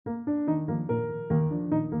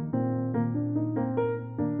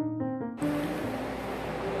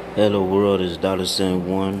Hello world, is Dollar Sign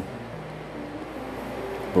One,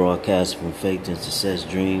 broadcast from Faith and Success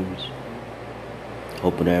Dreams.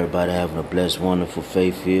 Hoping everybody having a blessed, wonderful,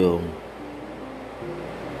 faith-filled,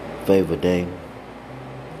 favor day.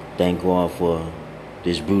 Thank God for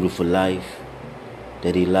this beautiful life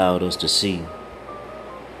that He allowed us to see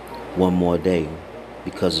one more day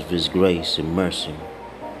because of His grace and mercy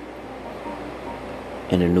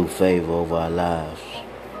and a new favor over our lives.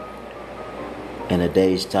 And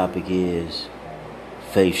today's topic is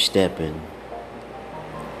faith stepping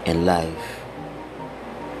in life.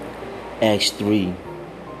 Acts 3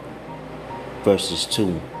 verses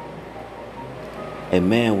 2. A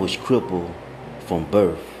man was crippled from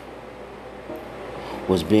birth,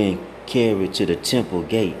 was being carried to the temple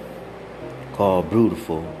gate called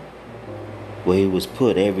Beautiful, where he was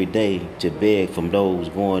put every day to beg from those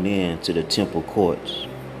going in to the temple courts.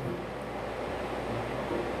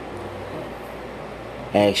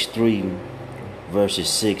 Acts 3 verses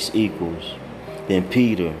 6 equals, then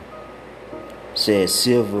Peter said,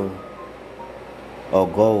 silver or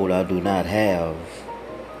gold I do not have,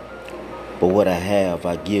 but what I have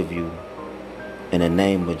I give you. In the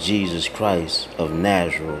name of Jesus Christ of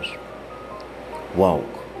Nazareth, walk.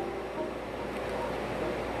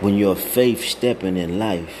 When your faith stepping in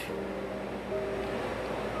life,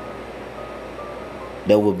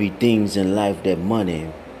 there will be things in life that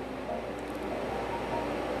money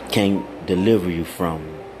can't deliver you from,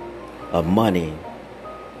 or money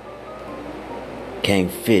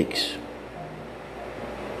can't fix.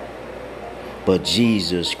 But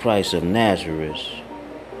Jesus Christ of Nazareth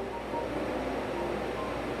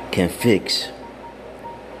can fix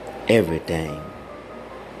everything.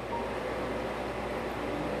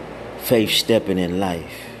 Faith stepping in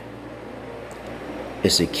life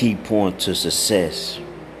is a key point to success,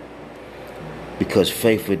 because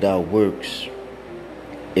faith without works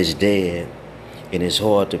is dead, and it's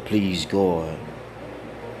hard to please God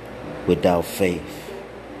without faith.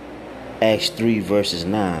 Acts 3 verses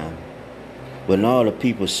 9. When all the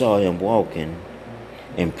people saw him walking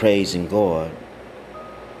and praising God,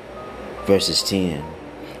 verses 10,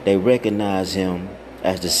 they recognized him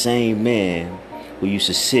as the same man who used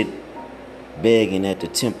to sit begging at the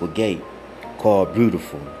temple gate called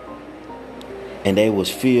Beautiful, and they was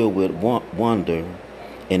filled with wonder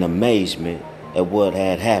and amazement at what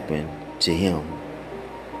had happened to him.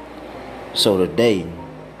 So today,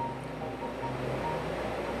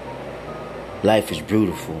 life is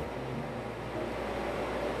beautiful.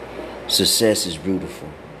 Success is beautiful.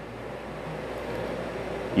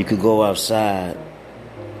 You could go outside,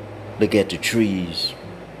 look at the trees,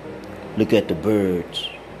 look at the birds,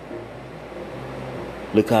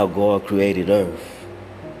 look how God created earth,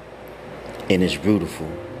 and it's beautiful.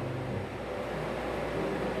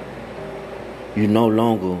 You no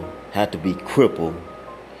longer have to be crippled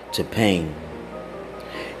to pain.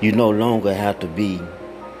 You no longer have to be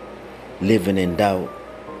living in doubt.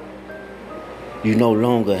 You no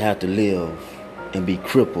longer have to live and be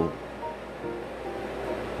crippled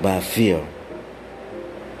by fear.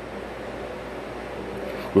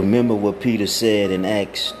 Remember what Peter said in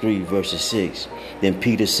Acts 3 verses 6. Then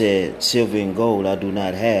Peter said, silver and gold I do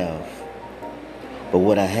not have, but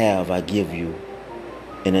what I have I give you.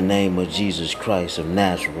 In the name of Jesus Christ of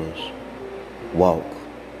Nazareth, walk.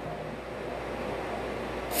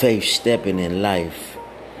 Faith stepping in life,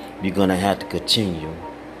 you're going to have to continue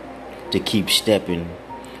to keep stepping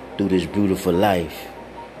through this beautiful life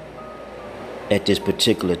at this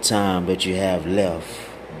particular time that you have left,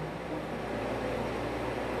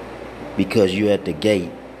 because you're at the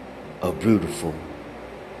gate of beautiful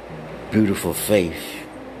faith,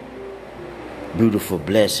 beautiful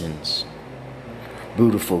blessings,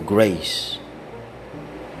 beautiful grace,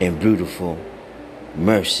 and beautiful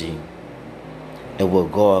mercy, and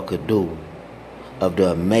what God could do, of the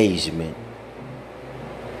amazement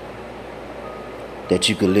that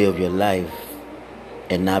you could live your life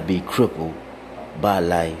and not be crippled by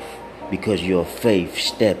life, because your faith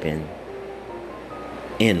stepping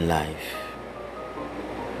in life.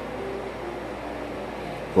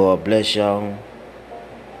 God bless y'all.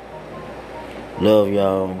 Love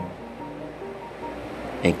y'all.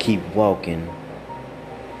 And keep walking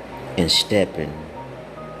and stepping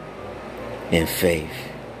in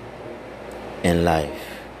faith in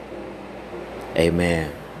life.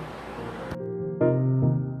 Amen.